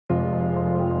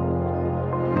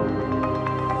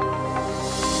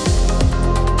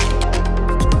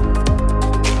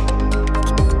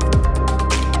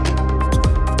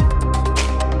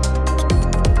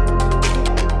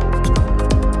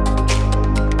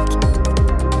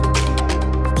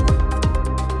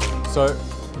So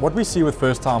what we see with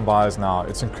first-time buyers now,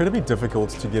 it's incredibly difficult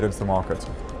to get into the market.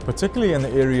 Particularly in the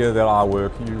area that I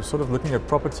work, you're sort of looking at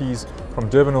properties from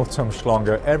Durban to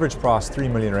Umhlanga, average price 3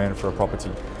 million rand for a property.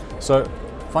 So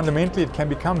fundamentally it can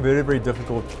become very, very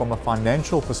difficult from a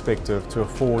financial perspective to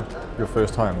afford your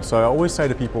first home. So I always say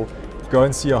to people, go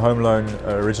and see a home loan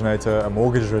originator, a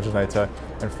mortgage originator,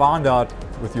 and find out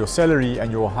with your salary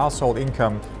and your household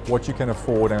income what you can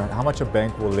afford and how much a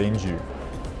bank will lend you.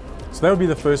 So that would be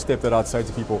the first step that I'd say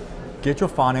to people. Get your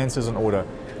finances in order.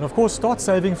 And of course, start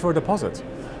saving for a deposit.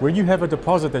 When you have a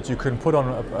deposit that you can put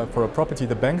on for a property,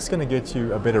 the bank's going to get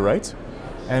you a better rate,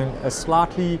 and a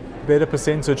slightly better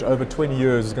percentage over 20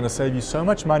 years is going to save you so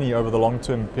much money over the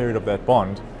long-term period of that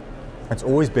bond. It's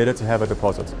always better to have a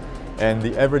deposit. And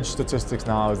the average statistics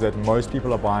now is that most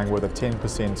people are buying with a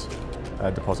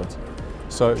 10% deposit.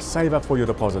 So save up for your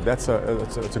deposit. It's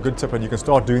a good tip, and you can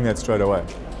start doing that straight away.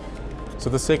 So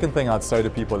the second thing I'd say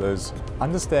to people is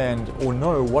understand or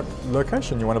know what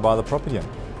location you want to buy the property in.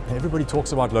 Everybody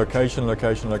talks about location,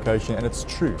 location, location, and it's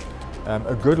true.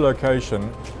 A good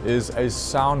location is a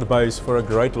sound base for a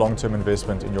great long-term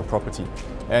investment in your property.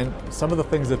 And some of the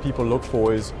things that people look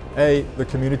for is A, the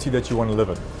community that you want to live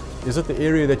in. Is it the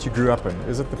area that you grew up in?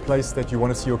 Is it the place that you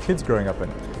want to see your kids growing up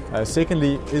in?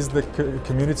 Secondly, is the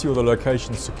community or the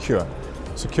location secure?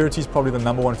 Security is probably the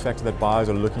number one factor that buyers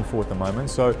are looking for at the moment.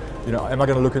 So, am I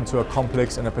going to look into a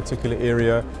complex in a particular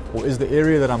area, or is the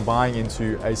area that I'm buying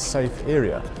into a safe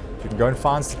area? You can go and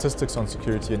find statistics on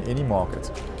security in any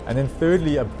market. And then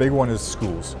thirdly, a big one is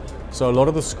schools. So a lot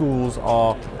of the schools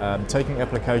are taking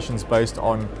applications based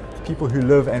on people who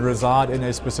live and reside in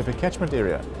a specific catchment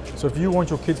area. So if you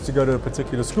want your kids to go to a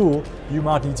particular school, you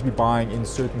might need to be buying in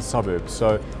certain suburbs.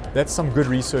 So that's some good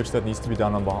research that needs to be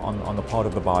done on the part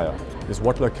of the buyer, is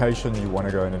what location you want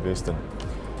to go and invest in.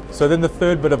 So then the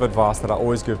third bit of advice that I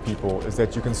always give people is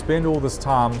that you can spend all this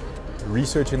time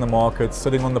researching the market,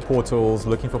 sitting on the portals,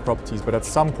 looking for properties, but at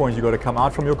some point you've got to come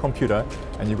out from your computer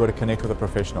and you've got to connect with a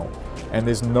professional. And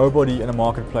there's nobody in a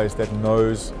marketplace that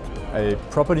knows a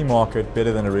property market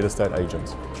better than a real estate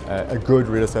agent, a good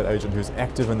real estate agent who's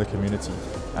active in the community.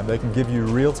 And they can give you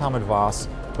real-time advice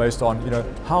based on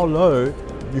how low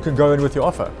you can go in with your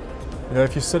offer.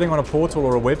 If you're sitting on a portal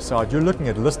or a website, you're looking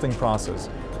at listing prices.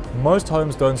 Most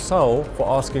homes don't sell for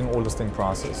asking or listing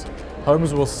prices.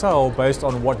 Homes will sell based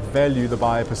on what value the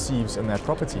buyer perceives in that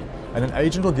property. And an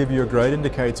agent will give you a great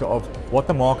indicator of what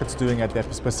the market's doing at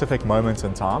that specific moment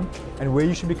in time and where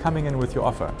you should be coming in with your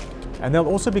offer. And they'll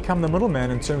also become the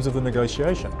middleman in terms of the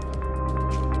negotiation.